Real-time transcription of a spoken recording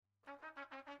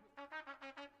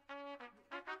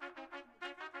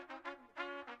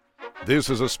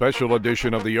This is a special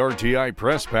edition of the RTI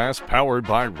Press Pass powered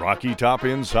by Rocky Top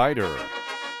Insider.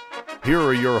 Here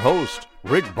are your hosts,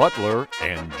 Rick Butler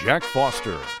and Jack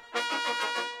Foster.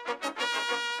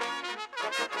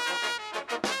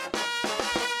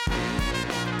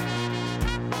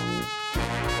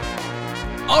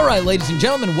 All right, ladies and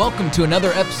gentlemen, welcome to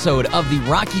another episode of the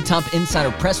Rocky Top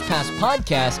Insider Press Pass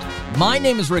podcast. My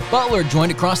name is Rick Butler,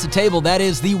 joined across the table, that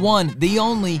is the one, the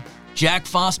only, Jack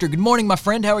Foster. Good morning, my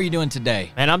friend. How are you doing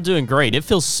today? Man, I'm doing great. It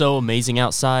feels so amazing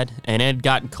outside, and it had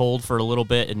gotten cold for a little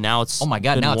bit, and now it's now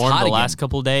been it's warm hot the again. last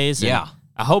couple of days. Yeah.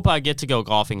 I hope I get to go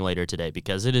golfing later today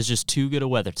because it is just too good a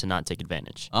weather to not take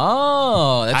advantage.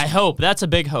 Oh, I hope. That's a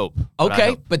big hope.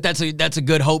 Okay, but that's a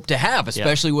good hope to have,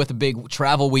 especially with a big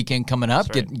travel weekend coming up.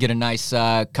 That's right. Get a nice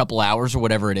couple hours or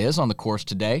whatever it is on the course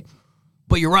today.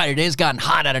 But you're right, it has gotten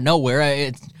hot out of nowhere.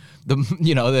 It's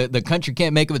the country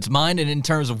can't make up its mind in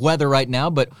terms of weather right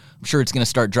now, but I'm sure it's going to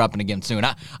start dropping again soon.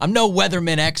 I'm no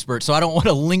weatherman expert, so I don't want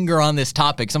to linger on this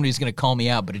topic. Somebody's going to call me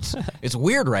out, but it's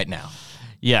weird right now.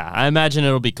 Yeah, I imagine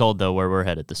it'll be cold, though, where we're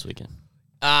headed this weekend.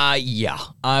 Yeah,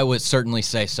 I would certainly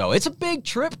say so. It's a big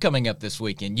trip coming up this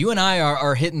weekend. You and I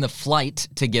are hitting the flight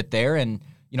to get there, and,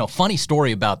 funny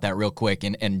story about that real quick,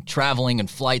 and traveling and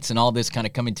flights and all this kind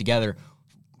of coming together.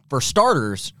 For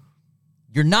starters,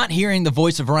 you're not hearing the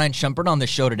voice of Ryan Shumpert on the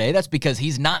show today. That's because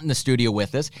he's not in the studio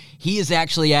with us. He is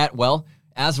actually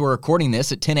as we're recording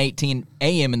this at 10:18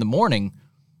 a.m. in the morning,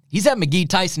 he's at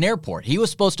McGee-Tyson Airport. He was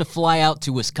supposed to fly out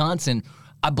to Wisconsin.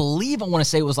 I want to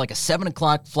say it was like a 7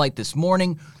 o'clock flight this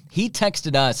morning. He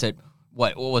texted us at,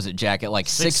 what was it, Jack? At like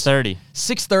 6:30.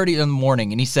 6:30 in the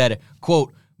morning, and he said,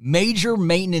 quote, major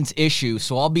maintenance issue,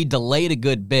 so I'll be delayed a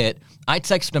good bit. I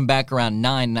texted him back around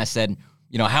 9, and I said,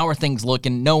 how are things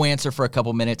looking? No answer for a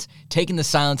couple minutes. Taking the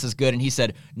silence is good, and he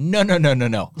said,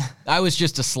 no. I was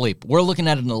just asleep. We're looking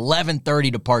at an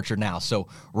 11:30 departure now, so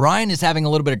Ryan is having a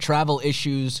little bit of travel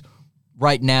issues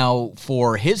right now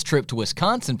for his trip to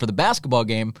Wisconsin for the basketball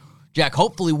game. Jack,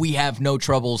 hopefully we have no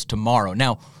troubles tomorrow.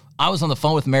 Now, I was on the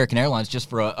phone with American Airlines just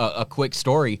for a quick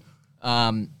story.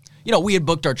 We had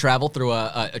booked our travel through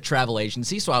a travel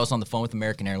agency, so I was on the phone with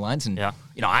American Airlines, and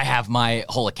I have my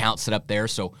whole account set up there,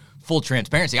 so full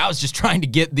transparency. I was just trying to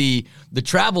get the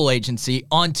travel agency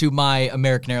onto my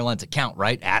American Airlines account,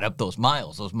 right? Add up those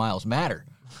miles. Those miles matter.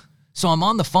 So I'm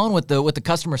on the phone with the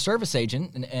customer service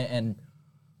agent, and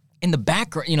in the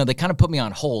background, they kind of put me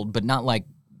on hold, but not like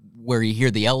where you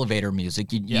hear the elevator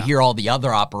music. You hear all the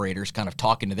other operators kind of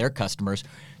talking to their customers.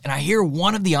 And I hear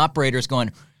one of the operators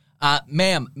going,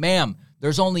 ma'am,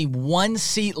 there's only one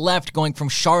seat left going from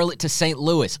Charlotte to St.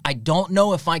 Louis. I don't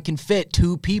know if I can fit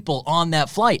 2 people on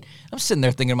that flight. I'm sitting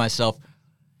there thinking to myself,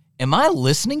 am I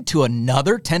listening to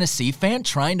another Tennessee fan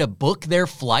trying to book their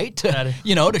flight to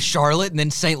Charlotte and then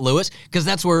St. Louis? Because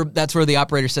that's where the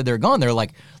operator said they're going. They're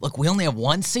like, look, we only have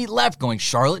one seat left going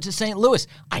Charlotte to St. Louis.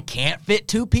 I can't fit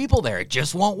 2 people there. It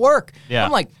just won't work. Yeah.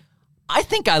 I'm like, I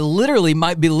think I literally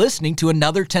might be listening to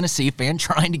another Tennessee fan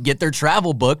trying to get their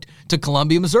travel booked to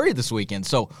Columbia, Missouri this weekend.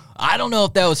 So I don't know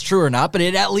if that was true or not, but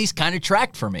it at least kind of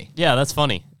tracked for me. Yeah, that's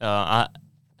funny.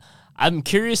 I'm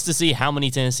curious to see how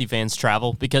many Tennessee fans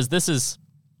travel because this is,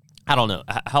 I don't know,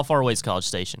 how far away is College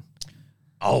Station?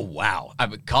 Oh, wow.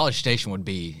 College Station would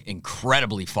be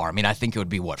incredibly far. I mean, I think it would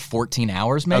be, 14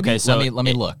 hours maybe? Okay, so let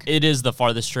me look. It is the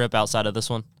farthest trip outside of this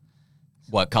one?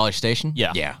 What, College Station?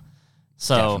 Yeah. Yeah,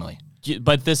 so, definitely.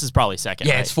 But this is probably second,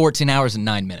 Yeah, right? it's 14 hours and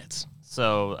 9 minutes.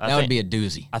 So that would be a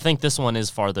doozy. I think this one is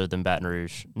farther than Baton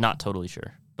Rouge. Not totally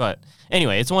sure. But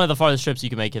anyway, it's one of the farthest trips you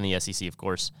can make in the SEC, of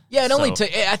course. Yeah,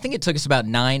 I think it took us about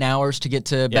 9 hours to get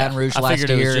to Baton Rouge last year. I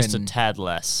figured it was just a tad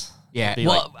less. Yeah,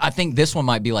 I think this one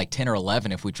might be like 10 or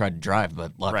 11 if we tried to drive,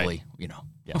 but luckily,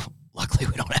 luckily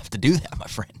we don't have to do that, my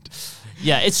friend.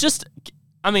 Yeah, it's just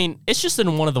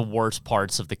in one of the worst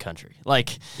parts of the country.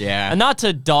 Yeah. And not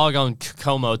to dog on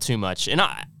Como too much. And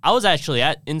I was actually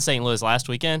in St. Louis last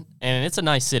weekend, and it's a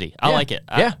nice city. I like it.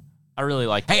 I really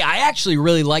like it. Hey, I actually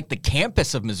really like the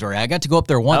campus of Missouri. I got to go up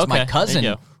there once.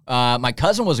 Okay, My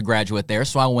cousin was a graduate there,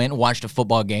 so I went and watched a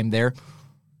football game there.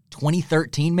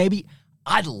 2013, maybe.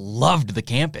 I loved the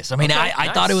campus. I mean,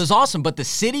 I thought it was awesome, but the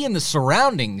city and the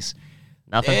surroundings,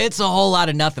 nothing. It's a whole lot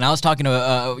of nothing. I was talking to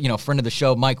a friend of the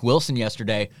show, Mike Wilson,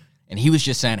 yesterday, and he was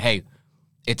just saying, hey,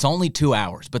 it's only 2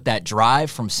 hours, but that drive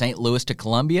from St. Louis to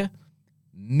Columbia,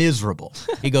 miserable.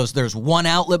 He goes, there's one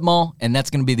outlet mall, and that's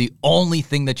going to be the only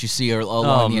thing that you see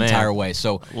along the entire way.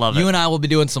 So you and I will be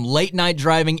doing some late night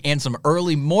driving and some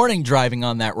early morning driving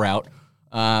on that route.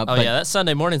 That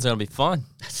Sunday morning's going to be fun.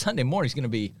 Sunday morning's going to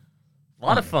be A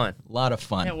lot of fun. A lot of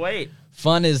fun. Can't wait.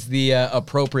 Fun is the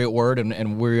appropriate word,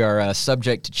 and we are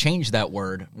subject to change that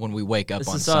word when we wake up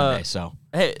on Sunday. So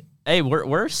hey,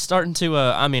 we're starting to.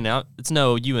 I mean, it's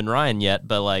no you and Ryan yet,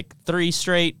 but like 3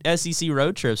 straight SEC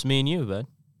road trips, me and you, bud,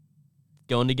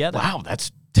 going together. Wow,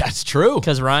 that's true.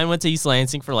 Because Ryan went to East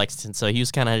Lansing for Lexington, so he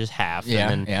was kind of just half. Yeah,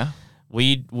 and then yeah.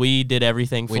 We did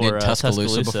everything for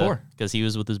Tuscaloosa before because he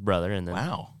was with his brother, and then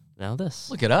now this.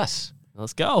 Look at us.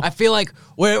 Let's go. I feel like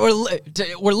we're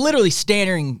literally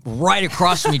standing right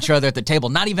across from each other at the table,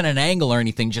 not even an angle or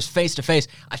anything, just face to face.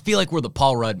 I feel like we're the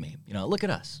Paul Rudd meme. Look at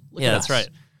us. Look at us. That's right.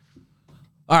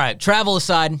 All right, travel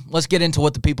aside, let's get into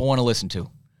what the people want to listen to.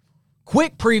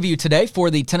 Quick preview today for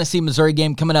the Tennessee-Missouri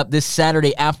game coming up this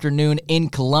Saturday afternoon in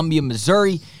Columbia,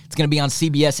 Missouri. It's going to be on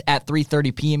CBS at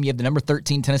 3:30 p.m. You have the number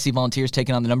 13 Tennessee Volunteers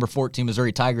taking on the number 14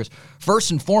 Missouri Tigers.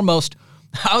 First and foremost,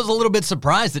 I was a little bit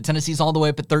surprised that Tennessee's all the way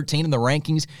up at 13 in the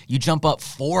rankings. You jump up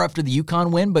 4 after the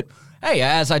UConn win, but hey,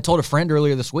 as I told a friend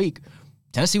earlier this week,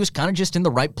 Tennessee was kind of just in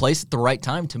the right place at the right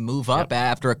time to move up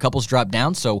after a couple's dropped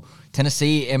down. So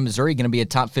Tennessee and Missouri going to be a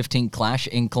top 15 clash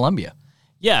in Columbia.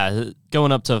 Yeah,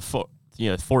 going up to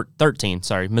 13.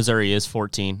 Sorry, Missouri is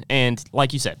 14, and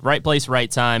like you said, right place,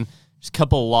 right time. Just a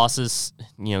couple of losses,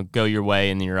 go your way,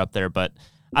 and then you're up there. But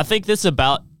I think this is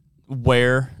about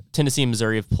where Tennessee and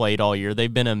Missouri have played all year.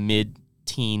 They've been a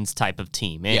mid-teens type of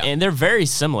team, and they're very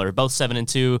similar. Both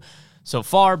 7-2 so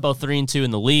far, both 3-2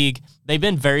 in the league. They've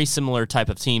been very similar type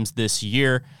of teams this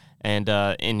year. And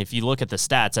if you look at the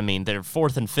stats, I mean, they're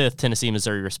 4th and 5th, Tennessee and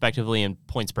Missouri, respectively, in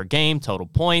points per game, total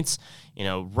points,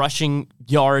 rushing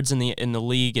yards in the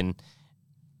league, and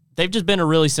they've just been a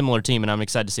really similar team, and I'm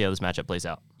excited to see how this matchup plays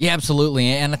out. Yeah, absolutely.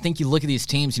 And I think you look at these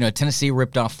teams, Tennessee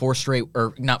ripped off 4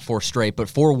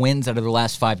 wins out of their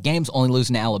last 5 games, only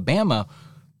losing to Alabama.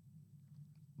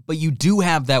 But you do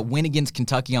have that win against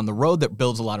Kentucky on the road that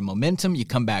builds a lot of momentum. You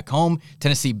come back home,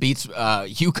 Tennessee beats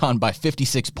UConn by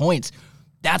 56 points.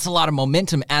 That's a lot of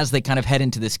momentum as they kind of head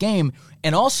into this game.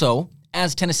 And also,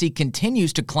 as Tennessee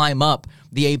continues to climb up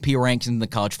the AP rankings and the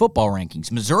college football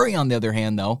rankings. Missouri, on the other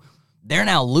hand, though, they're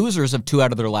now losers of 2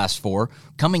 out of their last 4,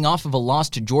 coming off of a loss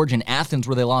to Georgia and Athens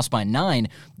where they lost by 9.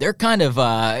 They're kind of,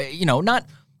 not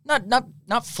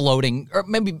floating, or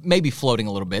maybe floating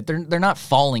a little bit. They're not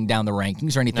falling down the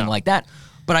rankings or anything like that.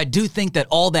 But I do think that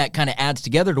all that kind of adds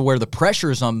together to where the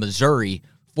pressure is on Missouri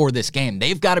for this game.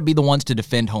 They've got to be the ones to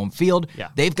defend home field. Yeah.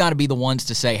 They've got to be the ones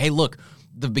to say, hey, look,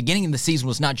 the beginning of the season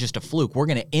was not just a fluke. We're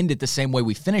going to end it the same way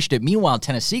we finished it. Meanwhile,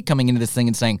 Tennessee coming into this thing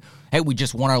and saying, hey, we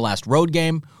just won our last road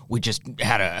game. We just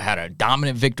had a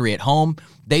dominant victory at home.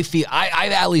 I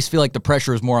at least feel like the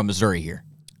pressure is more on Missouri here.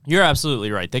 You're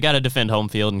absolutely right. They got to defend home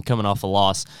field and coming off a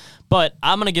loss. But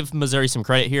I'm going to give Missouri some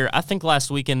credit here. I think last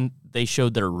weekend they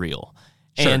showed they're real.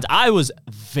 Sure. And I was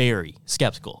very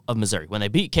skeptical of Missouri. When they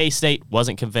beat K-State,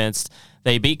 wasn't convinced.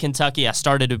 They beat Kentucky, I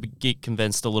started to get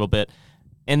convinced a little bit.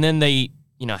 And then they,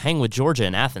 hang with Georgia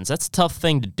and Athens. That's a tough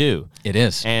thing to do. It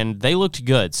is. And they looked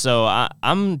good. So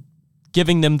I'm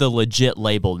giving them the legit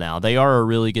label now. They are a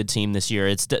really good team this year.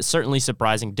 It's certainly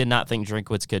surprising. Did not think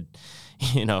Drinkwitz could,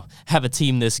 have a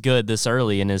team this good this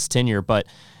early in his tenure. But,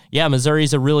 yeah,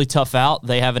 Missouri's a really tough out.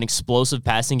 They have an explosive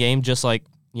passing game, just like,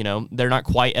 they're not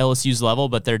quite LSU's level,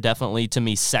 but they're definitely, to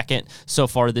me, second so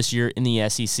far this year in the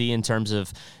SEC in terms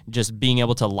of just being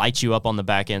able to light you up on the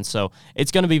back end. So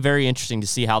it's going to be very interesting to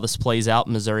see how this plays out.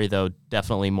 Missouri, though,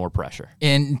 definitely more pressure.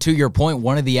 And to your point,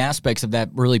 one of the aspects of that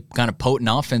really kind of potent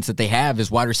offense that they have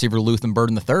is wide receiver Luthen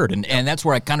Burden III. And that's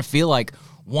where I kind of feel like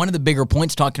one of the bigger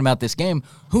points talking about this game,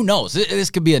 who knows? This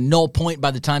could be a null point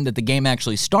by the time that the game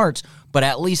actually starts, but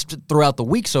at least throughout the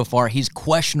week so far, he's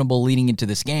questionable leading into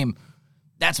this game.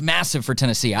 That's massive for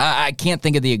Tennessee. I can't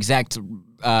think of the exact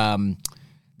kind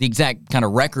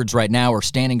of records right now or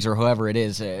standings or whoever it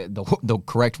is, the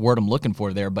correct word I'm looking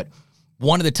for there, but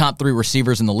one of the top 3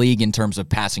 receivers in the league in terms of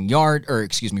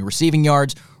receiving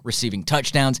yards, receiving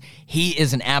touchdowns. He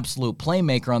is an absolute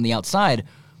playmaker on the outside.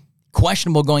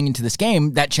 Questionable going into this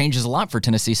game. That changes a lot for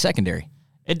Tennessee's secondary.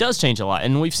 It does change a lot,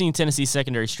 and we've seen Tennessee's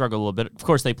secondary struggle a little bit. Of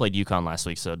course, they played UConn last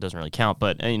week, so it doesn't really count.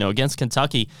 But, against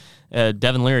Kentucky,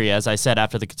 Devin Leary, as I said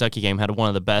after the Kentucky game, had one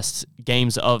of the best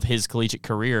games of his collegiate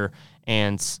career.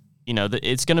 And,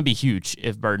 it's going to be huge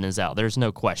if Burden is out. There's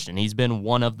no question. He's been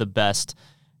one of the best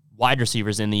wide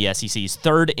receivers in the SEC. He's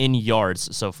 3rd in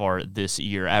yards so far this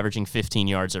year, averaging 15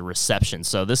 yards a reception.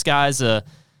 So this guy's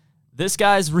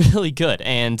really good.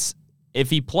 And if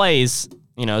he plays,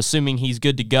 assuming he's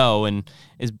good to go and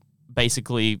is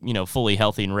basically, fully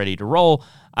healthy and ready to roll,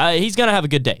 he's going to have a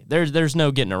good day. There's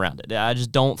no getting around it. I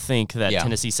just don't think that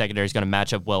Tennessee secondary is going to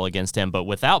match up well against him. But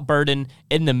without Burden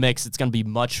in the mix, it's going to be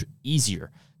much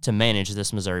easier to manage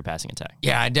this Missouri passing attack.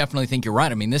 Yeah, I definitely think you're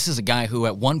right. I mean, this is a guy who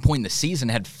at one point in the season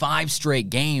had 5 straight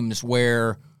games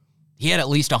where he had at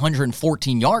least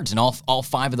 114 yards in all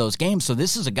 5 of those games. So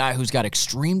this is a guy who's got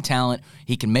extreme talent.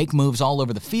 He can make moves all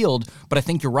over the field. But I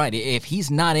think you're right. If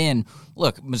he's not in,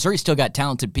 look, Missouri still got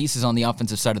talented pieces on the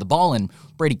offensive side of the ball, and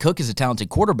Brady Cook is a talented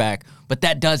quarterback. But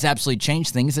that does absolutely change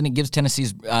things, and it gives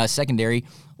Tennessee's secondary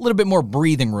a little bit more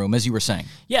breathing room, as you were saying.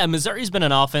 Yeah, Missouri's been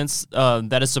an offense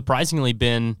that has surprisingly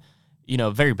been,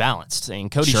 very balanced.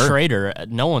 And Cody Schrader,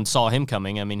 no one saw him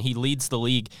coming. I mean, he leads the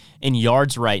league in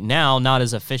yards right now, not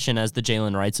as efficient as the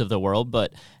Jalen Wrights of the world,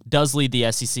 but does lead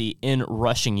the SEC in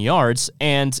rushing yards.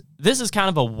 And this is kind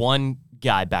of a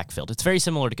one-guy backfield. It's very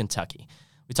similar to Kentucky.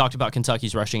 We talked about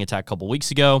Kentucky's rushing attack a couple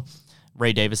weeks ago.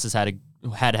 Ray Davis has had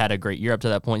a great year up to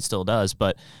that point, still does,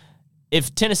 but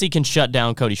if Tennessee can shut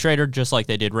down Cody Schrader just like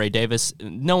they did Ray Davis,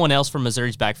 no one else from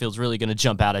Missouri's backfield is really going to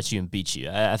jump out at you and beat you.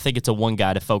 I think it's a one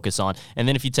guy to focus on. And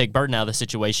then if you take Burton out of the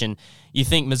situation, you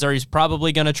think Missouri's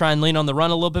probably going to try and lean on the run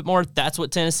a little bit more. That's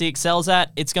what Tennessee excels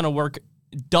at. It's going to work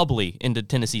doubly into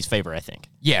Tennessee's favor, I think.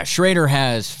 Yeah, Schrader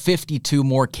has 52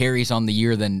 more carries on the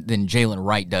year than Jalen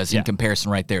Wright does in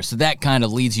comparison right there. So that kind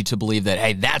of leads you to believe that,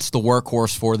 hey, that's the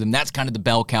workhorse for them. That's kind of the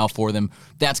bell cow for them.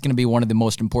 That's going to be one of the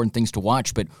most important things to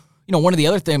watch. But one of the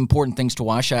other important things to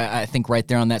watch, I think right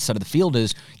there on that side of the field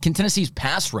is, can Tennessee's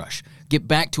pass rush get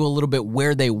back to a little bit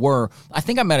where they were? I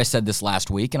think I might have said this last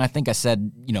week, and I think I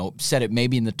said it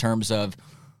maybe in the terms of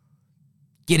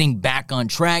getting back on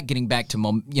track, getting back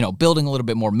to, building a little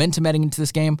bit more momentum heading into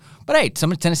this game. But hey, some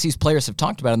of Tennessee's players have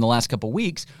talked about in the last couple of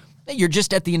weeks, you're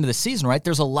just at the end of the season, right?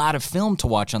 There's a lot of film to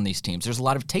watch on these teams. There's a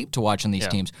lot of tape to watch on these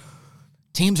teams.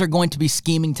 Teams are going to be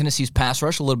scheming Tennessee's pass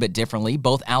rush a little bit differently.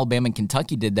 Both Alabama and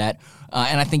Kentucky did that,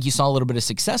 and I think you saw a little bit of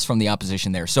success from the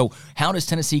opposition there. So how does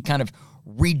Tennessee kind of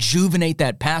rejuvenate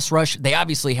that pass rush? They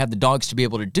obviously have the dogs to be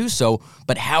able to do so,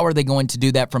 but how are they going to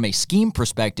do that from a scheme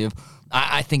perspective?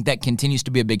 I think that continues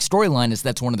to be a big storyline, as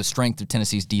that's one of the strengths of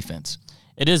Tennessee's defense.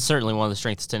 It is certainly one of the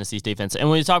strengths of Tennessee's defense. And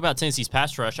when you talk about Tennessee's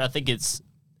pass rush, I think it's,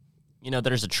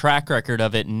 there's a track record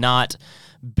of it not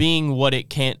being what it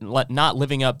can, not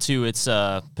living up to its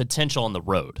potential on the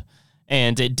road.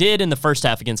 And it did in the first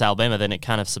half against Alabama, then it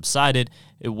kind of subsided.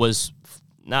 It was,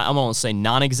 I won't say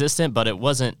non-existent, but it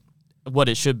wasn't what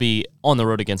it should be on the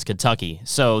road against Kentucky.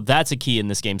 So that's a key in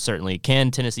this game, certainly.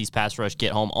 Can Tennessee's pass rush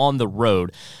get home on the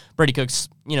road? Brady Cook's,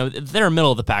 they're a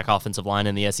middle-of-the-pack offensive line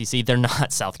in the SEC. They're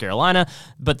not South Carolina,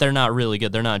 but they're not really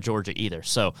good. They're not Georgia either.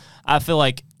 So I feel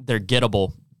like they're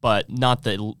gettable, but not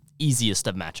the easiest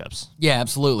of matchups. Yeah,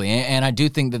 absolutely. And I do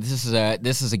think that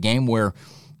this is a game where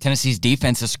Tennessee's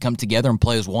defense has to come together and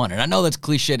play as one. And I know that's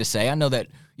cliche to say. I know that,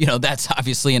 that's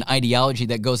obviously an ideology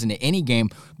that goes into any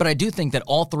game. But I do think that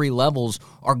all 3 levels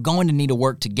are going to need to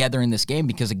work together in this game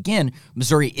because, again,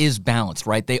 Missouri is balanced,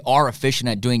 right? They are efficient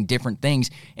at doing different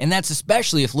things. And that's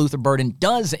especially if Luther Burden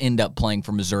does end up playing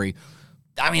for Missouri.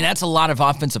 I mean, that's a lot of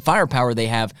offensive firepower they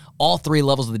have. All 3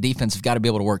 levels of the defense have got to be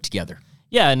able to work together.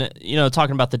 Yeah, and,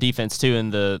 talking about the defense, too,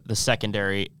 and the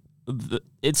secondary,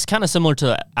 it's kind of similar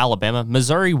to Alabama.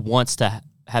 Missouri wants to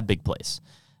have big plays.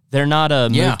 They're not a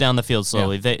move down the field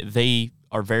slowly. Yeah. They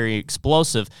are very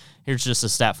explosive. Here's just a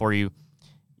stat for you.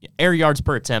 Air yards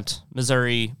per attempt.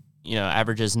 Missouri,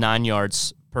 averages 9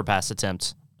 yards per pass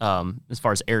attempt as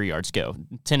far as air yards go.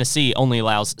 Tennessee only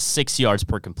allows 6 yards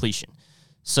per completion.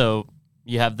 So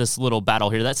you have this little battle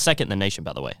here. That's second in the nation,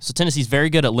 by the way. So Tennessee's very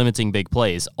good at limiting big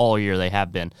plays all year. They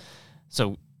have been.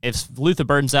 So if Luther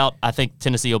Burden's out, I think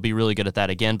Tennessee will be really good at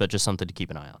that again, but just something to keep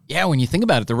an eye on. Yeah, when you think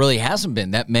about it, there really hasn't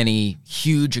been that many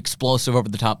huge, explosive,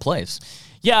 over-the-top plays.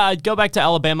 Yeah, I'd go back to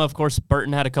Alabama. Of course,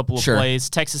 Burton had a couple of plays.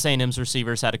 Texas A&M's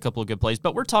receivers had a couple of good plays,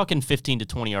 but we're talking 15 to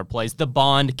 20-yard plays. The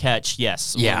Bond catch,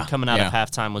 yes, coming out of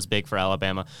halftime was big for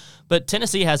Alabama. But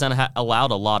Tennessee hasn't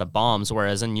allowed a lot of bombs,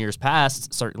 whereas in years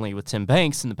past, certainly with Tim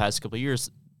Banks in the past couple of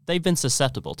years, they've been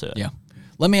susceptible to it. Yeah.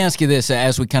 Let me ask you this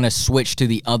as we kind of switch to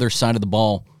the other side of the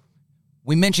ball.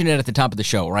 We mentioned it at the top of the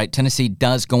show, right? Tennessee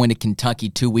does go into Kentucky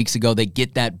 2 weeks ago. They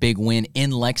get that big win in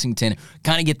Lexington.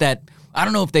 Kind of get that, I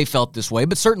don't know if they felt this way,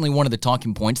 but certainly one of the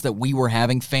talking points that we were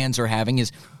having, fans are having,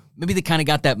 is maybe they kind of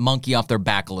got that monkey off their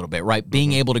back a little bit, right?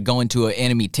 Being able to go into an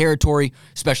enemy territory,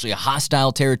 especially a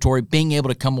hostile territory, being able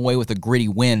to come away with a gritty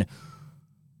win.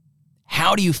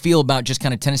 How do you feel about just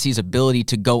kind of Tennessee's ability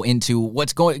to go into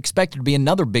what's expected to be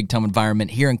another big-time environment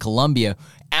here in Columbia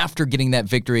after getting that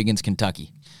victory against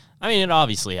Kentucky? I mean, it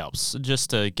obviously helps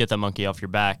just to get that monkey off your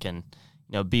back and,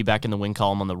 be back in the win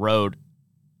column on the road.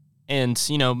 And,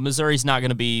 Missouri's not going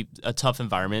to be a tough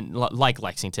environment like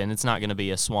Lexington. It's not going to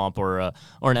be a swamp or an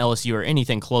LSU or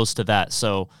anything close to that.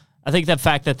 So I think the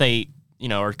fact that they,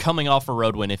 or coming off a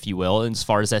road win, if you will, as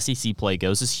far as SEC play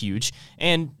goes, is huge.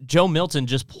 And Joe Milton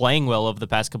just playing well over the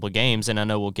past couple of games, and I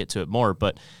know we'll get to it more,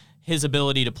 but his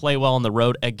ability to play well on the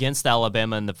road against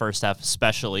Alabama in the first half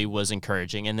especially was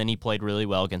encouraging, and then he played really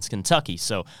well against Kentucky.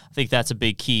 So I think that's a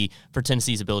big key for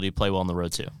Tennessee's ability to play well on the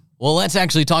road too. Well, let's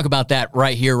actually talk about that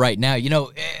right here, right now.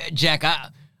 Jack,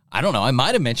 I don't know. I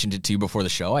might have mentioned it to you before the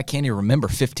show. I can't even remember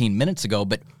 15 minutes ago,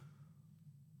 but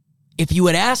if you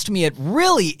had asked me at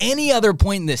really any other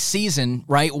point in this season,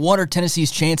 right, what are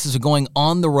Tennessee's chances of going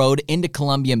on the road into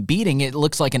Columbia and beating it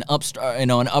looks like an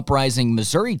uprising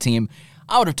Missouri team,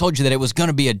 I would have told you that it was going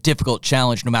to be a difficult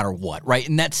challenge no matter what, right?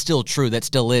 And that's still true. That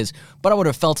still is. But I would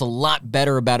have felt a lot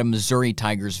better about a Missouri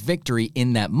Tigers victory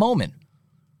in that moment.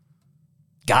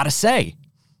 Gotta say,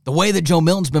 the way that Joe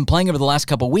Milton's been playing over the last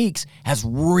couple weeks has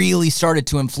really started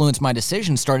to influence my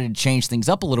decision, started to change things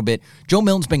up a little bit. Joe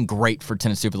Milton's been great for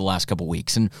Tennessee over the last couple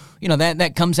weeks. And,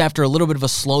 that comes after a little bit of a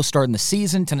slow start in the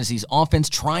season. Tennessee's offense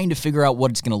trying to figure out what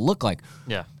it's going to look like.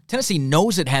 Yeah. Tennessee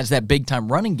knows it has that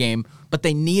big-time running game, but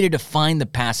they needed to find the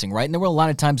passing, right? And there were a lot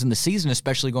of times in the season,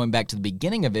 especially going back to the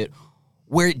beginning of it,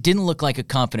 where it didn't look like a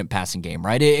confident passing game,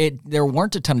 right? There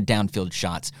weren't a ton of downfield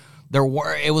shots.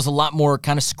 It was a lot more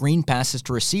kind of screen passes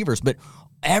to receivers, but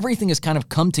everything has kind of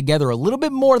come together a little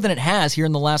bit more than it has here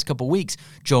in the last couple weeks.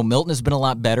 Joe Milton has been a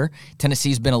lot better.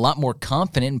 Tennessee's been a lot more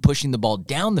confident in pushing the ball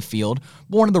down the field.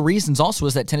 But one of the reasons also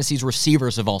is that Tennessee's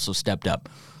receivers have also stepped up.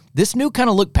 This new kind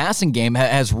of look passing game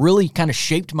has really kind of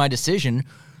shaped my decision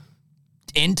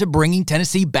into bringing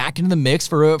Tennessee back into the mix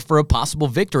for a possible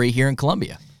victory here in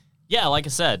Columbia. Yeah, like I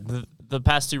said, the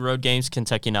past two road games,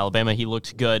 Kentucky and Alabama, he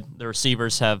looked good. The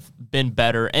receivers have been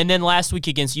better. And then last week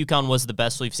against UConn was the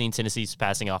best we've seen Tennessee's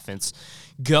passing offense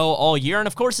go all year. And,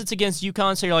 of course, it's against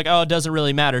UConn, so you're like, oh, it doesn't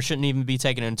really matter. Shouldn't even be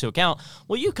taken into account.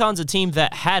 Well, UConn's a team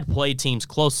that had played teams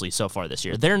closely so far this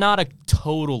year. They're not a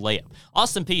total layup.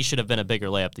 Austin Peay should have been a bigger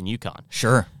layup than UConn.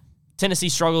 Sure. Tennessee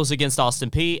struggles against Austin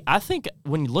Peay. I think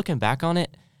when you're looking back on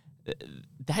it,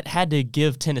 that had to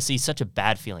give Tennessee such a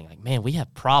bad feeling. Like, man, we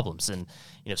have problems. And,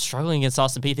 struggling against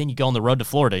Austin Peay, then you go on the road to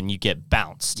Florida and you get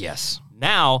bounced. Yes.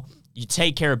 Now, you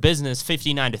take care of business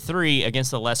 59-3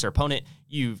 against the lesser opponent.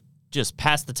 You've just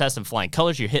passed the test in flying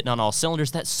colors. You're hitting on all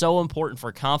cylinders. That's so important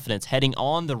for confidence heading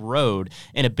on the road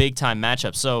in a big-time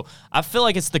matchup. So I feel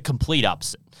like it's the complete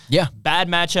opposite. Yeah. Bad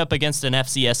matchup against an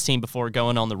FCS team before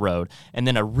going on the road, and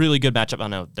then a really good matchup. I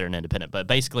know they're an independent, but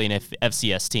basically an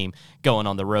FCS team going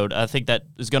on the road. I think that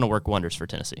is going to work wonders for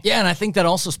Tennessee. Yeah, and I think that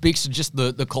also speaks to just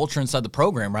the culture inside the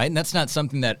program, right? And that's not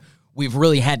something that we've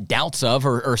really had doubts of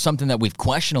or something that we've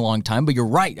questioned a long time, but you're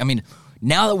right. I mean,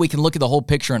 now that we can look at the whole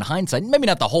picture in hindsight, maybe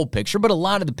not the whole picture, but a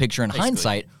lot of the picture in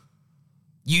hindsight,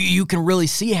 you can really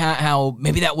see how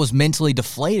maybe that was mentally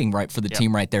deflating, right, for the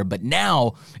team right there. But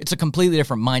now it's a completely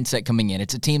different mindset coming in.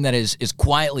 It's a team that is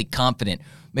quietly confident,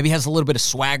 maybe has a little bit of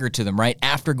swagger to them, right?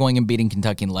 After going and beating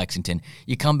Kentucky and Lexington,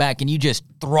 you come back and you just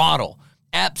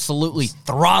absolutely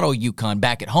throttle UConn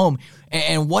back at home.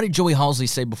 And what did Joey Halsey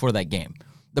say before that game?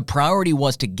 The priority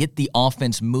was to get the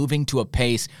offense moving to a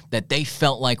pace that they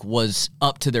felt like was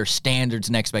up to their standards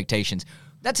and expectations.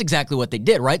 That's exactly what they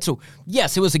did, right? So,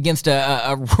 yes, it was against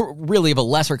a really of a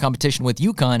lesser competition with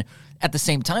UConn. At the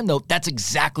same time, though, that's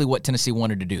exactly what Tennessee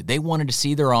wanted to do. They wanted to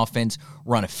see their offense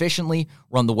run efficiently,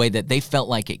 run the way that they felt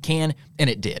like it can, and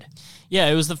it did. Yeah,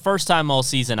 it was the first time all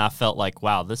season I felt like,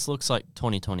 wow, this looks like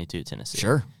 2022 Tennessee.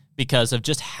 Sure. Because of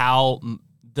just how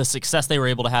the success they were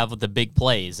able to have with the big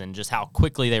plays and just how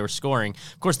quickly they were scoring.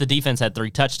 Of course, the defense had 3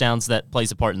 touchdowns. That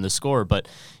plays a part in the score, but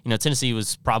Tennessee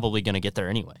was probably going to get there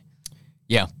anyway.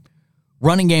 Yeah.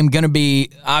 Running game going to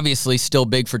be obviously still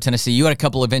big for Tennessee. You had a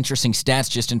couple of interesting stats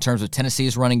just in terms of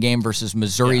Tennessee's running game versus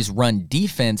Missouri's run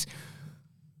defense.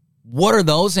 What are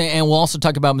those? And we'll also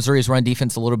talk about Missouri's run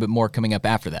defense a little bit more coming up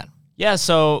after that. Yeah,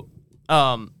 so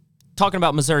talking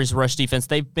about Missouri's rush defense,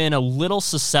 they've been a little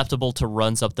susceptible to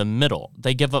runs up the middle.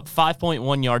 They give up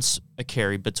 5.1 yards a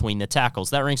carry between the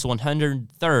tackles. That ranks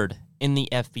 103rd in the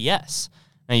FBS.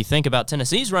 Now you think about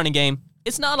Tennessee's running game,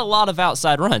 it's not a lot of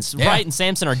outside runs. Yeah. Wright and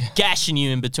Sampson are gashing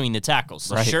you in between the tackles.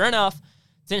 So sure enough,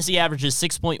 Tennessee averages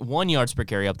 6.1 yards per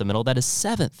carry up the middle. That is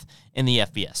 7th in the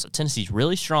FBS. So Tennessee's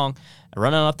really strong at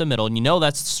running up the middle, and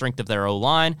that's the strength of their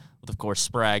O-line with, of course,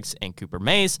 Spraggs and Cooper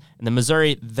Mays. And then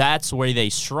Missouri, that's where they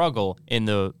struggle in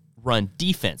the run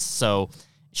defense. So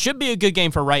should be a good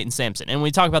game for Wright and Sampson. And when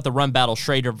we talk about the run battle,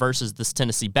 Schrader versus this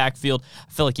Tennessee backfield,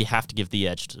 I feel like you have to give the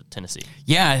edge to Tennessee.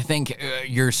 Yeah, I think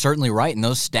you're certainly right, and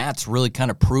those stats really kind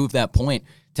of prove that point.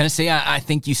 Tennessee, I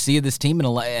think you see this team in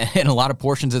a lot of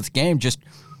portions of this game just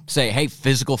say, hey,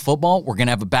 physical football, we're going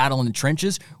to have a battle in the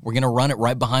trenches. We're going to run it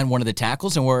right behind one of the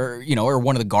tackles and or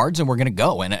one of the guards, and we're going to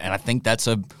go. And I think it's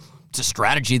a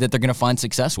strategy that they're going to find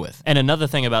success with. And another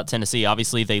thing about Tennessee,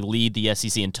 obviously they lead the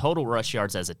SEC in total rush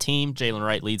yards as a team. Jalen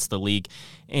Wright leads the league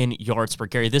in yards per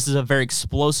carry. This is a very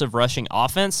explosive rushing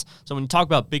offense. So when you talk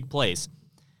about big plays,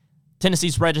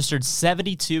 Tennessee's registered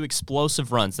 72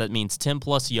 explosive runs. That means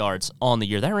 10-plus yards on the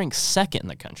year. That ranks second in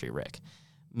the country, Rick.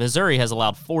 Missouri has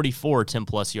allowed 44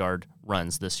 10-plus yard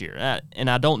runs this year. And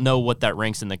I don't know what that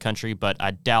ranks in the country, but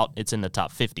I doubt it's in the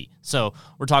top 50. So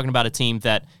we're talking about a team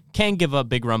that can give up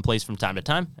big run plays from time to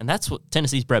time, and that's what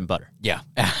Tennessee's bread and butter. Yeah,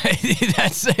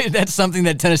 that's something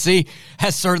that Tennessee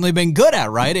has certainly been good at,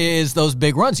 right, is those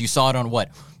big runs. You saw it on,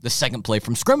 the second play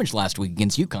from scrimmage last week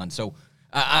against UConn. So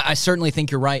I certainly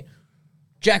think you're right.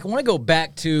 Jack, I want to go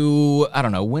back to, I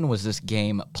don't know, when was this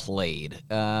game played?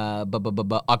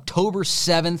 October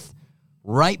 7th,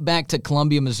 right back to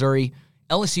Columbia, Missouri.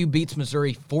 LSU beats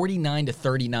Missouri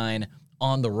 49-39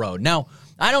 on the road. Now,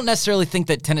 I don't necessarily think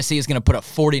that Tennessee is going to put up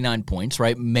 49 points,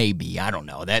 right? Maybe, I don't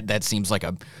know. That seems like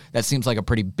a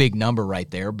pretty big number right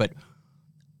there. But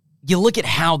you look at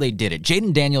how they did it.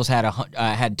 Jaden Daniels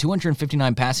had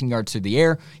 259 passing yards through the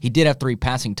air. He did have 3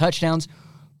 passing touchdowns,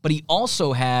 but he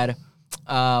also had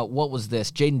what was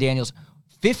this? Jaden Daniels,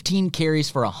 15 carries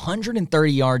for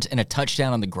 130 yards and a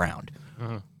touchdown on the ground.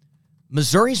 Uh-huh.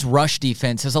 Missouri's rush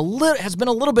defense has been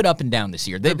a little bit up and down this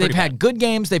year. They've had good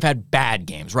games, they've had bad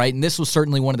games, right? And this was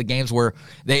certainly one of the games where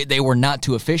they were not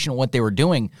too efficient at what they were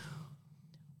doing.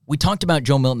 We talked about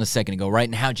Joe Milton a second ago, right?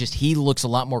 And how just he looks a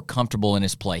lot more comfortable in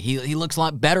his play. He looks a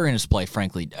lot better in his play,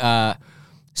 frankly.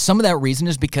 Some of that reason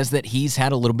is because that he's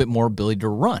had a little bit more ability to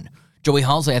run. Joey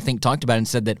Halsey, I think, talked about it and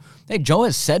said that, hey, Joe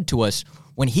has said to us,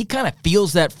 when he kind of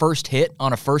feels that first hit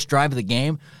on a first drive of the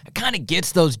game, it kind of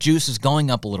gets those juices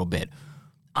going up a little bit.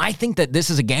 I think that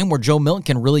this is a game where Joe Milton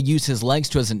can really use his legs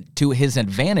to his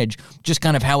advantage, just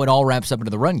kind of how it all wraps up into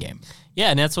the run game. Yeah,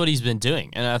 and that's what he's been doing.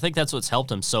 And I think that's what's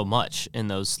helped him so much in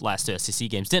those last 2 SEC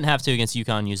games. Didn't have to against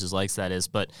UConn, use his legs, that is,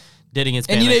 but did against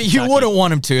Bama. And you wouldn't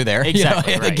want him to there.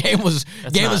 Exactly, right. The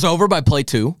game was over by play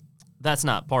 2. That's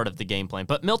not part of the game plan.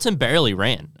 But Milton barely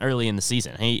ran early in the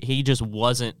season. He just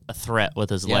wasn't a threat with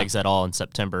his legs at all in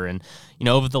September. And,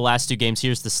 over the last 2 games,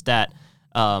 here's the stat.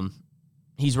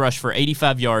 He's rushed for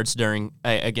 85 yards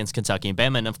against Kentucky and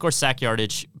Bama. And, of course, sack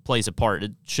yardage plays a part.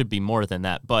 It should be more than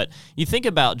that. But you think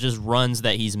about just runs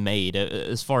that he's made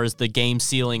as far as the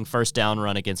game-sealing first down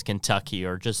run against Kentucky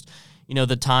or just,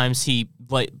 the times he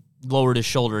lowered his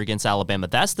shoulder against Alabama.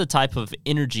 That's the type of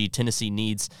energy Tennessee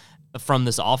needs from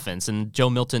this offense. And Joe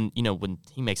Milton, when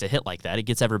he makes a hit like that, it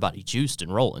gets everybody juiced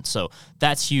and rolling. So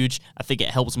that's huge. I think it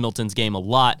helps Milton's game a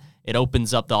lot. It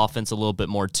opens up the offense a little bit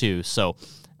more too. So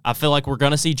I feel like we're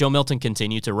going to see Joe Milton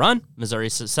continue to run.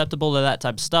 Missouri's susceptible to that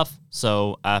type of stuff.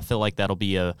 So I feel like that'll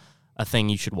be a thing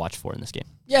you should watch for in this game.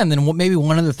 Yeah, and then maybe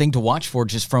one other thing to watch for,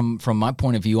 just from my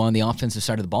point of view on the offensive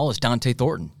side of the ball, is Dante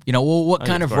Thornton. What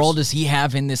kind of role does he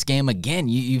have in this game? Again,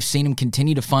 you've seen him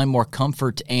continue to find more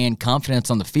comfort and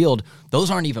confidence on the field. Those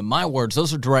aren't even my words.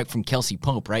 Those are direct from Kelsey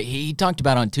Pope, right? He talked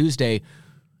about on Tuesday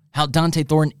how Dante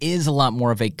Thornton is a lot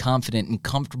more of a confident and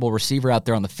comfortable receiver out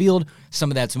there on the field.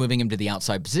 Some of that's moving him to the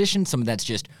outside position. Some of that's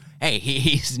just, hey,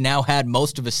 he's now had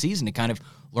most of a season to kind of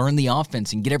learn the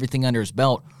offense and get everything under his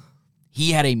belt.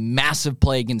 He had a massive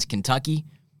play against Kentucky.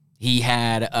 He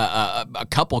had a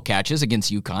couple catches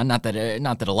against UConn. Not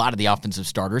that a lot of the offensive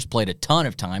starters played a ton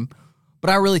of time, but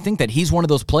I really think that he's one of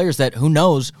those players that who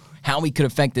knows how he could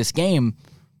affect this game,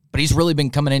 but he's really been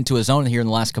coming into his own here in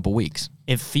the last couple weeks.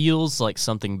 It feels like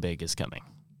something big is coming.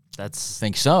 I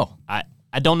think so. I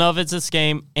don't know if it's this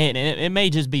game, and it may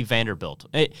just be Vanderbilt.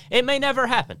 It may never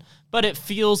happen, but it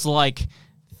feels like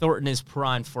Thornton is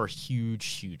primed for a huge,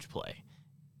 huge play.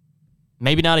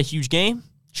 Maybe not a huge game.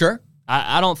 Sure.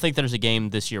 I don't think there's a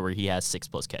game this year where he has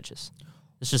 6+ catches.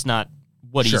 It's just not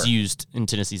what he's used in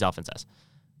Tennessee's offense as.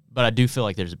 But I do feel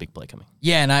like there's a big play coming.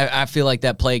 Yeah, and I feel like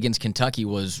that play against Kentucky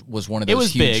was one of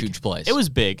those huge plays. It was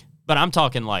big, but I'm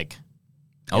talking like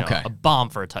a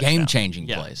bomb for a touchdown. Game-changing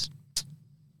plays.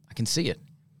 I can see it.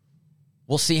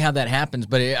 We'll see how that happens,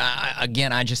 but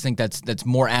I just think that's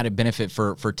more added benefit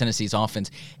for Tennessee's offense.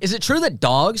 Is it true that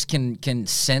dogs can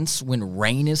sense when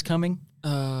rain is coming?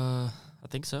 I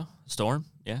think so. Storm,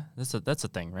 yeah, that's a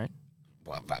thing, right?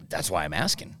 Well, that's why I'm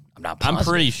asking. I'm not positive.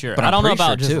 I'm pretty sure. But I don't know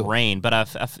about just rain, but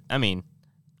I mean,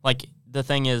 like the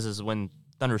thing is when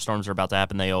thunderstorms are about to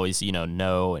happen, they always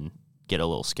know and get a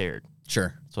little scared.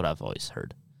 Sure, that's what I've always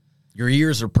heard. Your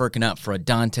ears are perking up for a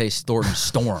Dante Thornton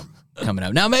storm coming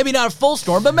up. Now, maybe not a full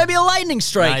storm, but maybe a lightning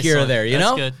strike here or there,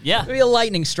 That's good. Yeah. Maybe a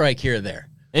lightning strike here or there.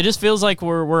 It just feels like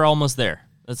we're almost there.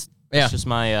 That's just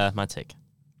my take.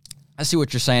 I see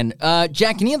what you're saying.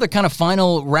 Jack, any other kind of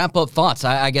final wrap-up thoughts?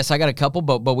 I guess I got a couple,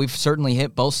 but we've certainly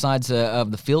hit both sides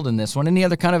of the field in this one. Any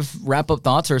other kind of wrap-up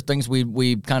thoughts or things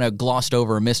we kind of glossed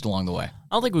over or missed along the way?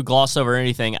 I don't think we glossed over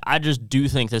anything. I just do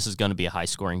think this is going to be a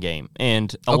high-scoring game.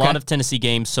 And a lot of Tennessee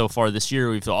games so far this year,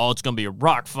 we've thought, it's going to be a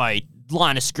rock fight,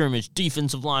 line of scrimmage,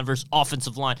 defensive line versus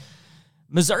offensive line.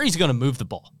 Missouri's going to move the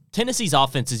ball. Tennessee's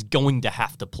offense is going to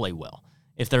have to play well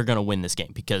if they're going to win this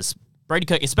game because Brady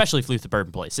Cook, especially if Luther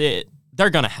Burden plays, they're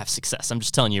going to have success. I'm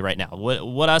just telling you right now.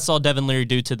 What I saw Devin Leary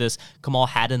do to this Kamal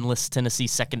Haddon-less Tennessee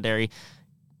secondary,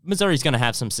 Missouri's going to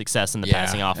have some success in the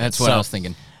passing offense. That's what I was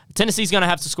thinking. Tennessee's going to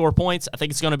have to score points. I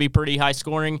think it's going to be pretty high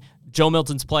scoring. Joe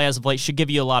Milton's play as of late should give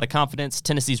you a lot of confidence.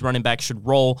 Tennessee's running back should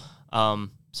roll.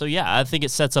 So, I think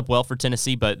it sets up well for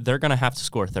Tennessee, but they're going to have to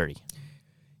score 30.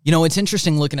 You know, it's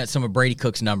interesting looking at some of Brady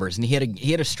Cook's numbers, and he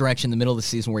had a stretch in the middle of the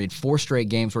season where he had 4 straight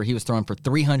games where he was throwing for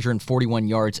 341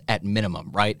 yards at minimum,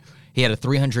 right? He had a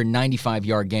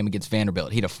 395-yard game against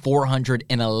Vanderbilt. He had a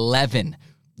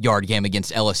 411-yard game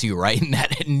against LSU, right? And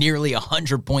that nearly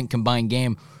 100-point combined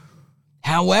game.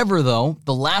 However, though,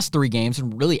 the last 3 games,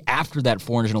 and really after that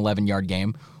 411-yard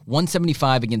game,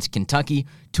 175 against Kentucky,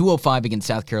 205 against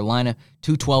South Carolina,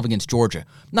 212 against Georgia.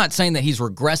 I'm not saying that he's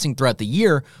regressing throughout the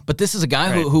year, but this is a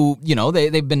guy who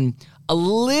they've been a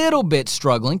little bit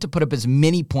struggling to put up as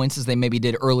many points as they maybe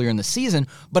did earlier in the season,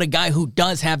 but a guy who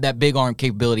does have that big arm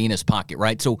capability in his pocket,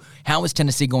 right? So how is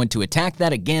Tennessee going to attack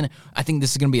that? Again, I think this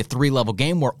is going to be a 3-level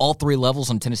game where all 3 levels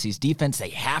on Tennessee's defense, they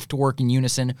have to work in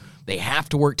unison. They have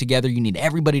to work together. You need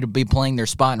everybody to be playing their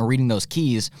spot and reading those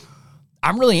keys.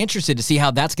 I'm really interested to see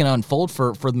how that's going to unfold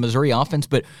for the Missouri offense,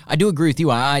 but I do agree with you.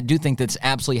 I do think this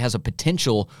absolutely has a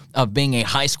potential of being a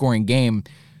high-scoring game.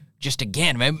 Just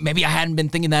again, maybe I hadn't been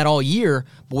thinking that all year,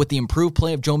 but with the improved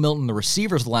play of Joe Milton and the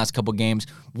receivers the last couple games,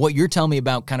 what you're telling me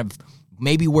about kind of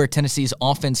maybe where Tennessee's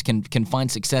offense can find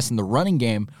success in the running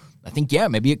game, I think,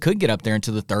 maybe it could get up there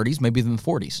into the 30s, maybe even the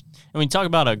 40s. And when you talk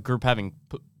about a group having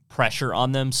pressure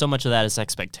on them, so much of that is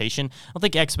expectation. I don't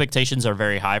think expectations are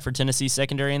very high for Tennessee's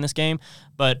secondary in this game,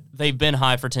 but they've been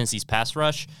high for Tennessee's pass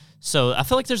rush. So I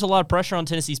feel like there's a lot of pressure on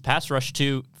Tennessee's pass rush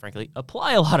to, frankly,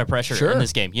 apply a lot of pressure in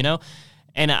this game,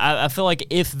 And I feel like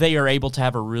if they are able to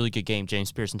have a really good game,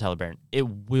 James Pierce and Tyler Barron, it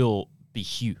will be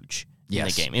huge in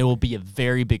the game. It will be a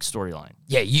very big storyline.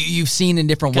 Yeah, you've seen in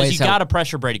different ways. Because you got to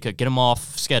pressure Brady Cook, get him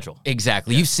off schedule.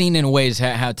 Exactly. Yeah. You've seen in ways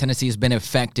how Tennessee has been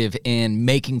effective in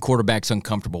making quarterbacks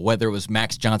uncomfortable, whether it was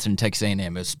Max Johnson in Texas A&M,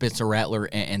 it was Spencer Rattler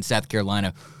and South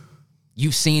Carolina.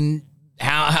 You've seen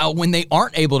how when they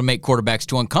aren't able to make quarterbacks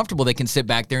too uncomfortable, they can sit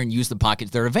back there and use the pocket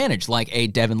to their advantage, like a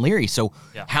Devin Leary. So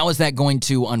how is that going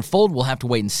to unfold? We'll have to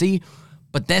wait and see.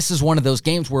 But this is one of those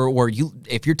games where you,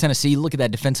 if you're Tennessee, look at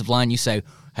that defensive line, you say,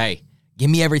 hey, give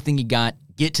me everything you got,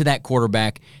 get to that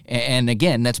quarterback. And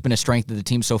again, that's been a strength of the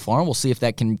team so far, and we'll see if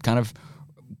that can kind of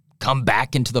come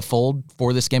back into the fold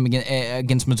for this game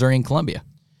against Missouri and Columbia.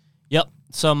 Yep.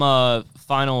 Some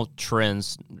final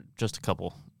trends, just a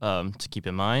couple to keep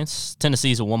in mind.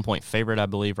 Tennessee's a 1-point favorite, I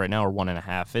believe, right now, or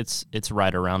 1.5. It's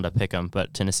right around a pick 'em,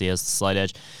 but Tennessee has the slight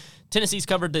edge. Tennessee's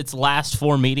covered its last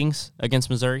 4 meetings against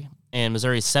Missouri, and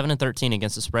Missouri is 7-13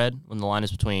 against the spread when the line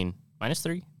is between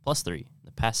 -3, +3 in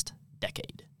the past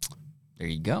decade. There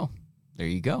you go. There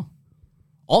you go.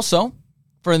 Also,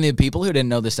 for the people who didn't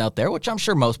know this out there, which I'm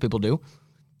sure most people do,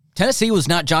 Tennessee was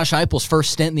not Josh Heupel's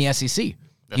first stint in the SEC.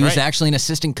 He was actually an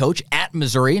assistant coach at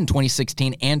Missouri in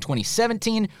 2016 and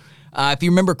 2017. If you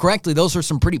remember correctly, those were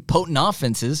some pretty potent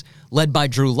offenses led by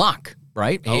Drew Lock,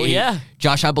 right? Oh, yeah.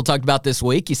 Josh Heupel talked about this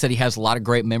week. He said he has a lot of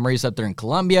great memories up there in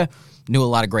Columbia, knew a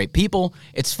lot of great people.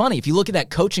 It's funny, if you look at that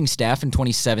coaching staff in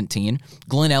 2017,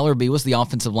 Glenn Ellerby was the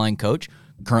offensive line coach,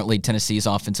 currently Tennessee's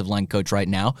offensive line coach right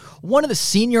now. One of the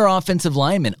senior offensive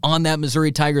linemen on that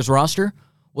Missouri Tigers roster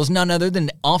was none other than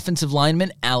offensive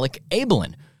lineman Alec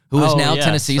Abelin, who is now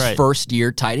Tennessee's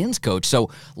first-year tight ends coach. So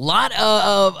a lot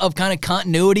of kind of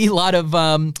continuity, a lot of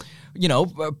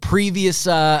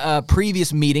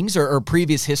previous meetings or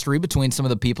previous history between some of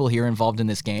the people here involved in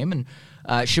this game, and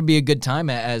it should be a good time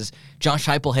as Josh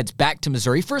Heupel heads back to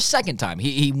Missouri for a second time.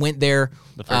 He went there,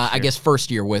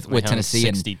 first year with Tennessee.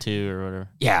 62 or whatever.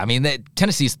 Yeah, I mean,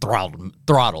 Tennessee's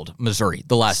throttled Missouri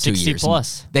the last 2 years. 60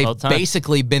 plus. They've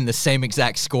basically been the same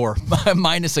exact score,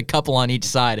 minus a couple on each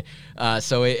side.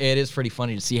 So it is pretty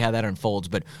funny to see how that unfolds.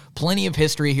 But plenty of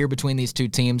history here between these two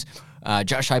teams.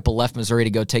 Josh Heupel left Missouri to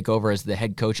go take over as the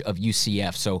head coach of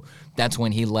UCF. So that's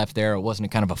when he left there. It wasn't a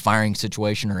kind of a firing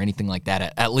situation or anything like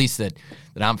that, at least that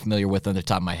I'm familiar with on the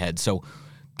top of my head. So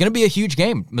going to be a huge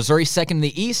game. Missouri second in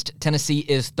the East. Tennessee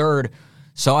is third.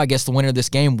 So I guess the winner of this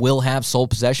game will have sole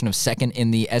possession of second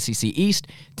in the SEC East.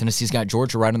 Tennessee's got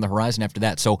Georgia right on the horizon after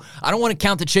that. So I don't want to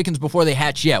count the chickens before they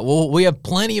hatch yet. We have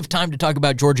plenty of time to talk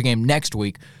about Georgia game next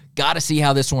week. Got to see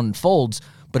how this one unfolds,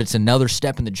 but it's another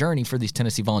step in the journey for these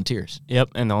Tennessee Volunteers. Yep,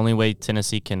 and the only way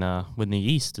Tennessee can win the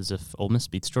East is if Ole Miss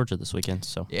beats Georgia this weekend.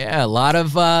 So yeah, a lot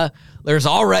of there's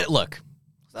already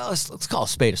let's call a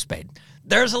spade a spade.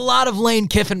 There's a lot of Lane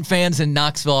Kiffin fans in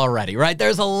Knoxville already, right?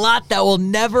 There's a lot that will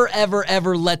never, ever,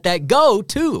 ever let that go,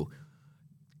 too.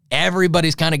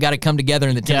 Everybody's kind of got to come together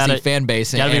in the Tennessee fan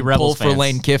base and pull for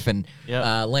Lane Kiffin.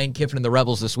 Yep. Lane Kiffin and the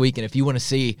Rebels this week. And if you want to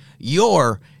see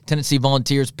your Tennessee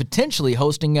Volunteers potentially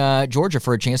hosting Georgia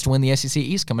for a chance to win the SEC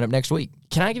East coming up next week.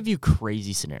 Can I give you a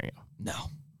crazy scenario? No.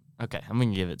 Okay, I'm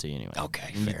going to give it to you anyway.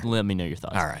 Okay, fair. Let me know your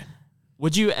thoughts. All right.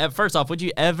 Would you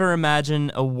ever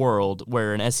imagine a world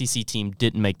where an SEC team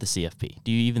didn't make the CFP?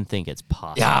 Do you even think it's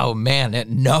possible? Oh, man,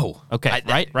 no. Okay,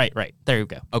 right. There you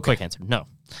go. Okay. Quick answer, no.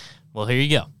 Well, here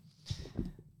you go.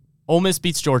 Ole Miss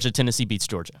beats Georgia. Tennessee beats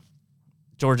Georgia.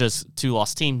 Georgia's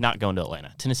 2-loss team, not going to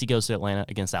Atlanta. Tennessee goes to Atlanta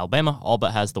against Alabama, all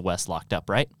but has the West locked up,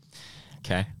 right?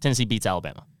 Okay. Tennessee beats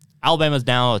Alabama. Alabama's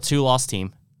now a 2-loss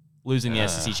team, losing the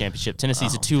SEC championship.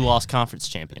 Tennessee's a 2-loss conference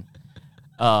champion.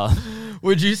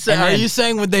 Would you say? Are you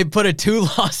saying would they put a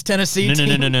 2-loss Tennessee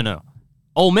team? No.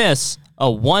 Ole Miss, a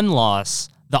 1-loss,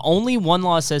 the only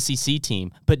 1-loss SEC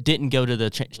team, but didn't go to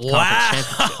the conference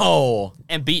championship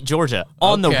and beat Georgia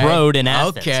on the road in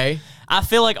Athens. Okay. I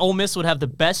feel like Ole Miss would have the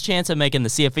best chance of making the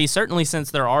CFP, certainly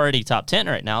since they're already top 10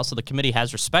 right now, so the committee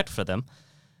has respect for them.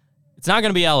 It's not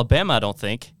going to be Alabama, I don't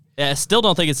think. I still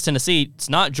don't think it's Tennessee. It's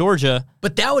not Georgia.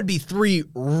 But that would be 3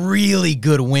 really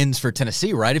good wins for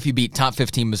Tennessee, right? If you beat top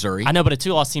 15 Missouri. I know, but a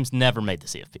 2-loss team's never made the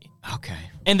CFP. Okay.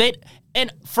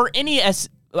 And for any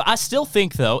I still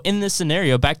think, though, in this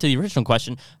scenario, back to the original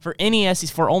question, for any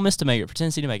SEC, for Ole Miss to make it, for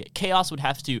Tennessee to make it, chaos would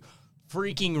have to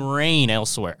freaking reign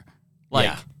elsewhere.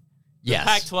 The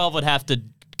Pac-12 would have to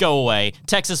go away.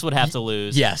 Texas would have to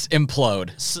lose. Yes,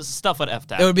 implode. Stuff would have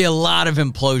to happen. There would be a lot of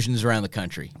implosions around the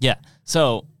country. Yeah.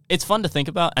 So it's fun to think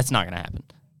about. That's not going to happen.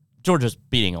 Georgia's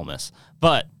beating Ole Miss.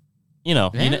 But,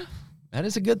 that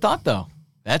is a good thought, though.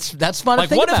 That's fun to think about.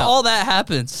 Like, what if all that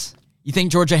happens? You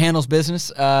think Georgia handles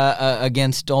business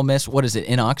against Ole Miss? What is it,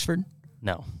 in Oxford?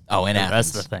 No. Oh, in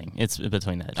Athens. That's the thing. It's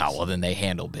between the edges. Oh, well, then they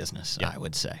handle business, I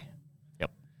would say. Yep.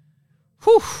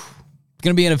 Whew. It's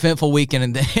going to be an eventful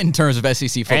weekend in terms of SEC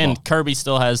football. And Kirby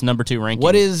still has number 2 ranking.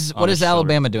 What is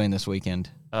Alabama doing this weekend?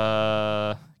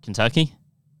 Kentucky?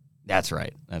 That's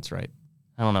right. I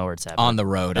don't know where it's at. On the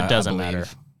road, It doesn't matter.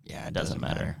 Yeah, it doesn't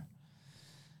matter.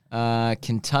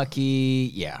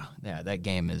 Kentucky, that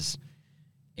game is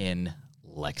in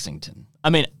Lexington. I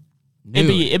mean,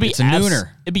 it's a nooner.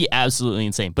 It'd be absolutely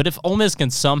insane. But if Ole Miss can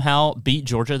somehow beat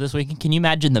Georgia this weekend, can you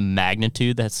imagine the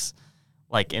magnitude that's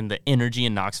like in the energy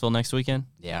in Knoxville next weekend?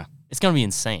 Yeah. It's going to be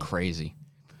insane. Crazy.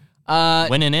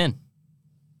 Winning in.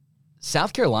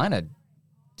 South Carolina,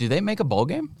 do they make a bowl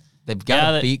game? They've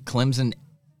got to beat Clemson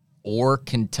or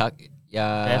Kentucky. They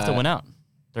have to win out.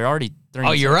 They're already 3-6.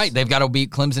 Oh, you're right. They've got to beat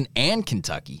Clemson and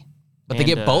Kentucky. But they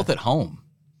get both at home.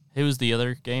 Who was the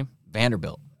other game?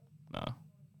 Vanderbilt. No.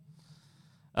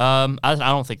 I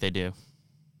don't think they do.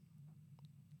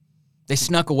 They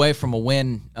snuck away from a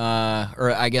win,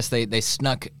 or I guess they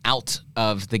snuck out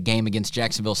of the game against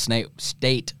Jacksonville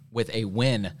State with a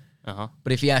win. Uh-huh.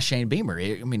 But if you ask Shane Beamer,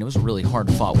 it was a really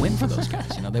hard-fought win for those guys.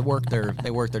 They worked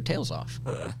their tails off.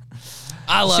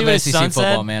 I love SEC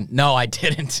football, man. No, I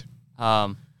didn't.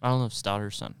 I don't know if it's daughter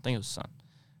or son. I think it was son.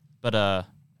 But I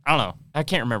don't know. I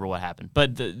can't remember what happened.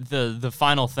 But the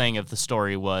final thing of the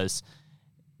story was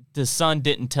the son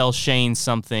didn't tell Shane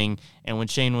something, and when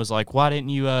Shane was like, "Why didn't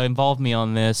you involve me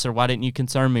on this, or why didn't you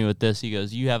concern me with this?" He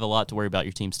goes, "You have a lot to worry about.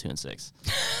 Your team's 2-6."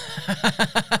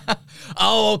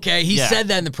 Oh, okay. He said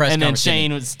that in the press conference. And then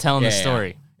Shane was telling the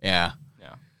story. Yeah.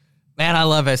 Man, I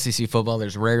love SEC football.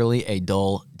 There's rarely a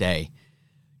dull day.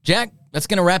 Jack, that's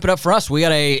going to wrap it up for us. We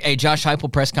got a Josh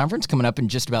Heupel press conference coming up in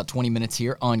just about 20 minutes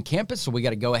here on campus, so we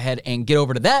got to go ahead and get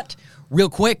over to that real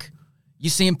quick. You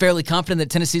seem fairly confident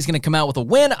that Tennessee's going to come out with a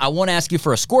win. I won't ask you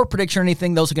for a score prediction or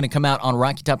anything. Those are going to come out on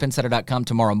RockyTopInsider.com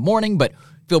tomorrow morning, but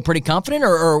feel pretty confident,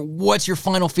 or what's your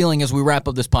final feeling as we wrap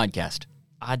up this podcast?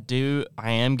 I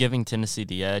am giving Tennessee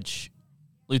the edge.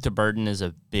 Luther Burden is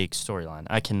a big storyline.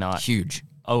 I cannot. Huge.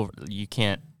 You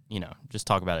can't, just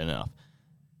talk about it enough.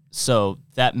 So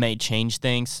that may change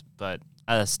things, but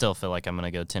I still feel like I'm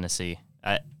going to go Tennessee.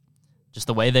 Just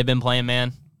the way they've been playing,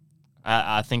 man,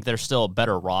 I think they're still a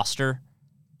better roster.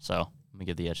 So I'm going to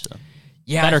give the edge to them.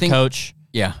 Yeah, better coach.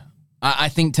 Yeah. I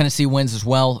think Tennessee wins as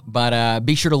well, but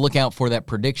be sure to look out for that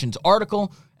predictions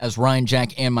article as Ryan,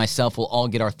 Jack, and myself will all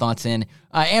get our thoughts in,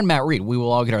 and Matt Reed. We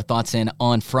will all get our thoughts in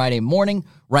on Friday morning,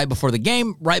 right before the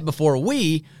game, right before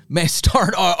we may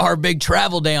start our big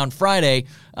travel day on Friday,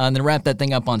 and then wrap that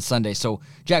thing up on Sunday. So,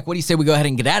 Jack, what do you say we go ahead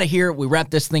and get out of here? We wrap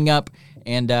this thing up,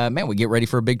 and, man, we get ready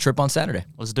for a big trip on Saturday.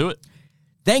 Let's do it.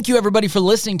 Thank you, everybody, for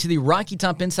listening to the Rocky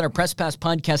Top Insider Press Pass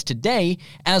podcast today.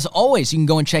 As always, you can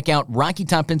go and check out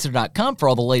RockyTopInsider.com for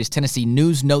all the latest Tennessee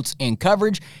news, notes, and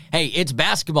coverage. Hey, it's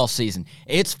basketball season.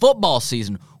 It's football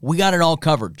season. We got it all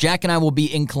covered. Jack and I will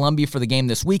be in Columbia for the game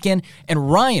this weekend,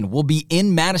 and Ryan will be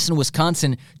in Madison,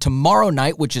 Wisconsin tomorrow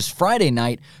night, which is Friday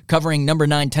night, covering number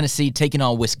 9 Tennessee taking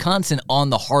on Wisconsin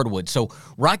on the hardwood. So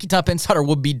Rocky Top Insider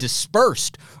will be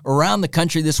dispersed around the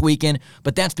country this weekend,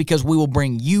 but that's because we will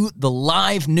bring you the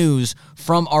live news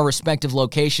from our respective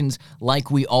locations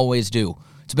like we always do.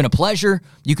 It's been a pleasure.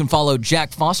 You can follow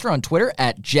Jack Foster on Twitter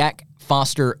at Jack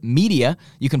Foster Media.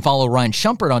 You can follow Ryan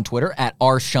Shumpert on Twitter at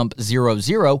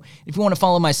rshump00. If you want to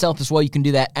follow myself as well, you can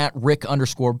do that at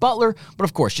Rick_Butler. But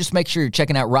of course, just make sure you're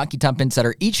checking out Rocky Top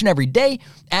Insider each and every day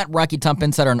at Rocky Top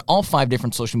Insider on all 5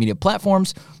 different social media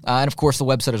platforms, and of course the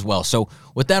website as well. So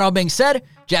with that all being said,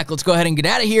 Jack, let's go ahead and get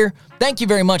out of here. Thank you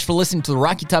very much for listening to the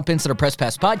Rocky Top Insider Press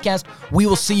Pass podcast. We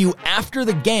will see you after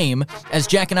the game as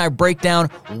Jack and I break down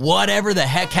whatever the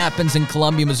heck happens in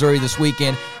Columbia, Missouri this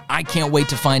weekend. I can't wait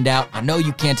to find out. I know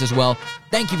you can't as well.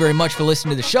 Thank you very much for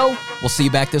listening to the show. We'll see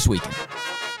you back this weekend.